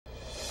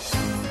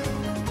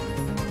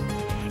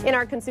In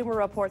our consumer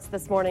reports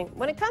this morning,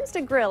 when it comes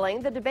to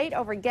grilling, the debate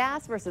over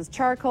gas versus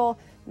charcoal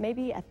may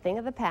be a thing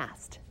of the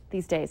past.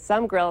 These days,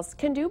 some grills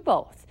can do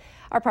both.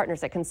 Our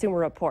partners at Consumer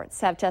Reports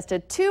have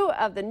tested 2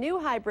 of the new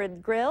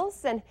hybrid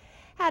grills and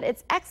had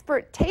its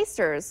expert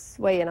tasters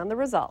weigh in on the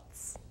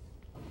results.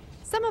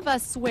 Some of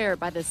us swear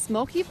by the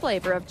smoky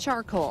flavor of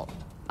charcoal.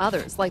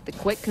 Others like the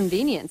quick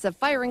convenience of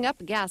firing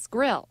up a gas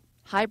grill.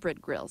 Hybrid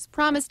grills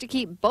promise to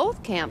keep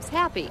both camps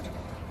happy.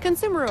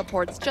 Consumer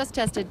Reports just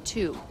tested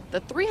 2,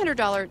 the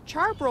 $300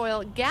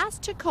 Char-Broil Gas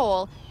to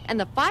Coal and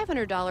the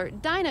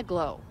 $500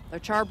 Dyna-Glo. The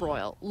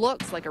Char-Broil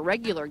looks like a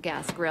regular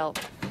gas grill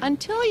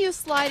until you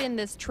slide in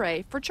this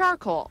tray for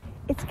charcoal.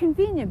 It's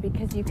convenient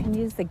because you can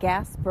use the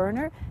gas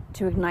burner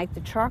to ignite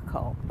the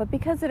charcoal, but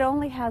because it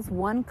only has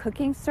one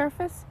cooking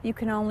surface, you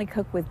can only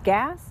cook with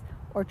gas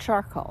or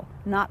charcoal,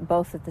 not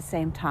both at the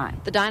same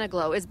time. The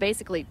Dyna-Glo is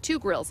basically 2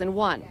 grills in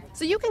one,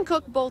 so you can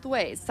cook both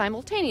ways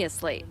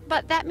simultaneously.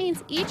 But that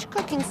means each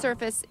cooking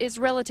surface is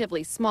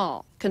relatively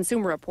small.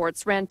 Consumer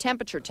Reports ran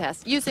temperature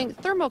tests using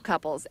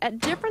thermocouples at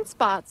different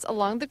spots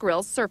along the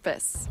grill's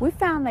surface. We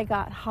found they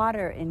got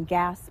hotter in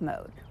gas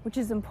mode, which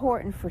is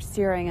important for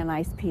searing a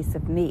nice piece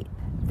of meat.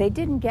 They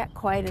didn't get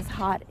quite as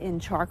hot in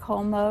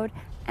charcoal mode,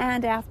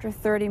 and after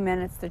 30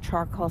 minutes, the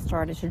charcoal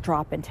started to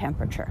drop in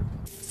temperature.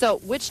 So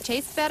which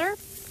tastes better?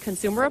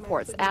 Consumer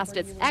Reports asked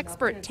its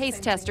expert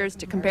taste testers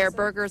to compare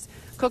burgers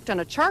cooked on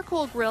a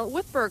charcoal grill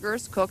with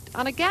burgers cooked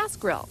on a gas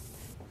grill.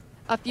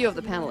 A few of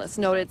the panelists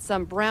noted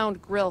some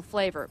browned grill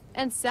flavor,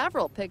 and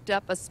several picked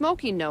up a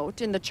smoky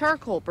note in the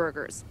charcoal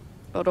burgers.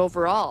 But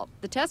overall,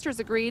 the testers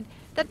agreed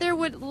that there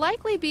would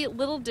likely be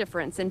little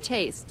difference in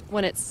taste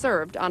when it's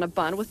served on a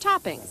bun with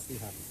toppings.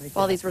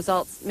 While these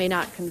results may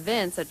not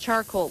convince a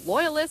charcoal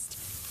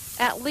loyalist,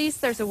 at least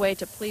there's a way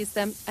to please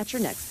them at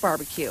your next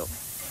barbecue.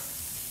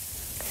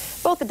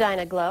 Both the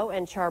Dyna-Glo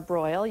and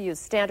Char-Broil use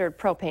standard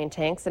propane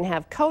tanks and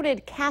have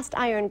coated cast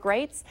iron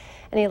grates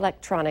and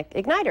electronic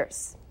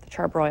igniters. The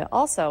Char-Broil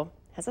also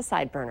has a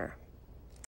side burner.